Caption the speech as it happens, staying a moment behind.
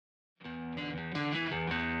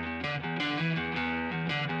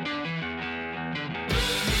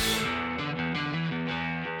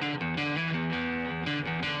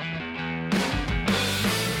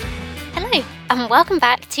and welcome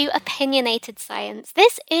back to Opinionated Science.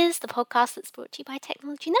 This is the podcast that's brought to you by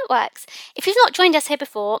Technology Networks. If you've not joined us here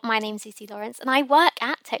before, my name's Lucy Lawrence, and I work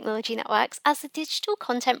at Technology Networks as a digital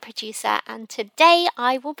content producer, and today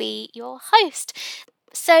I will be your host.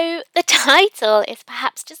 So, the title is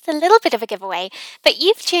perhaps just a little bit of a giveaway, but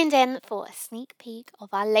you've tuned in for a sneak peek of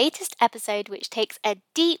our latest episode, which takes a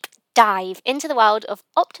deep dive into the world of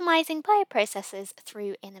optimizing bioprocesses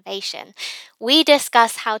through innovation. We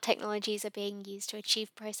discuss how technologies are being used to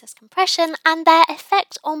achieve process compression and their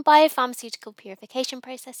effect on biopharmaceutical purification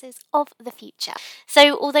processes of the future.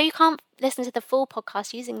 So, although you can't listen to the full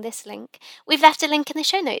podcast using this link, we've left a link in the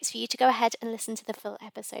show notes for you to go ahead and listen to the full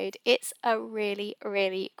episode. It's a really,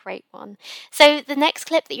 really great one. So, the next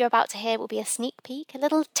clip that you're about to hear will be a sneak peek, a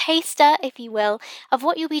little taster, if you will, of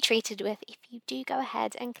what you'll be treated with if you do go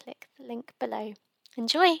ahead and click the link below.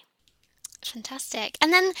 Enjoy! Fantastic.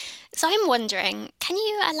 And then, so I'm wondering, can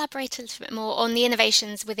you elaborate a little bit more on the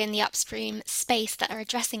innovations within the upstream space that are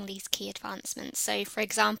addressing these key advancements? So, for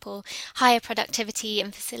example, higher productivity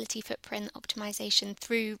and facility footprint optimization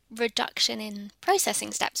through reduction in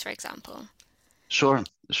processing steps, for example. Sure.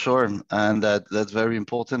 And that's very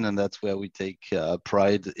important. And that's where we take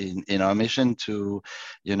pride in our mission to,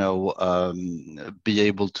 be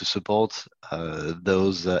able to support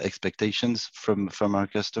those expectations from our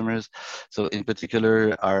customers. So in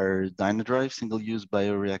particular, our DynaDrive single-use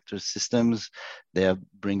bioreactor systems, they are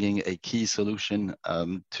bringing a key solution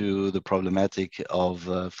to the problematic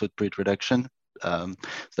of footprint reduction. So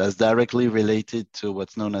that's directly related to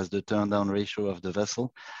what's known as the turn-down ratio of the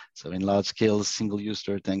vessel. So in large-scale single-use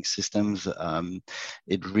stir tank systems,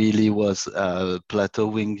 it really was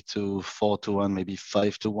plateauing to 4-1, maybe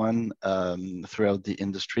 5-1 throughout the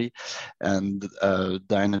industry. And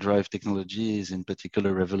DynaDrive technology is in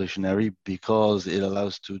particular revolutionary because it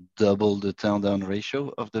allows to double the turn-down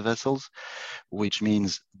ratio of the vessels, which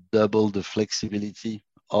means double the flexibility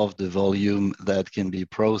of the volume that can be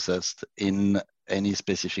processed in any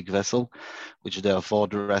specific vessel, which therefore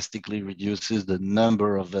drastically reduces the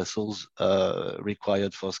number of vessels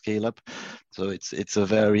required for scale up. So it's a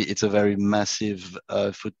very massive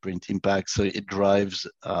footprint impact. So it drives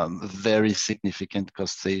very significant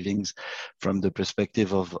cost savings from the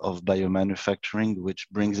perspective of biomanufacturing, which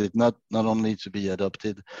brings it not only to be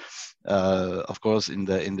adopted, of course, in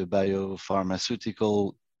the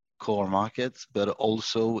biopharmaceutical core markets, but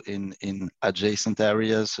also in adjacent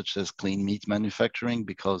areas such as clean meat manufacturing,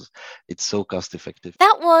 because it's so cost effective.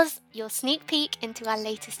 That was your sneak peek into our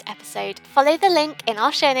latest episode. Follow the link in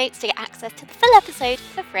our show notes to get access to the full episode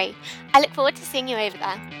for free. I look forward to seeing you over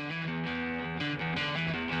there.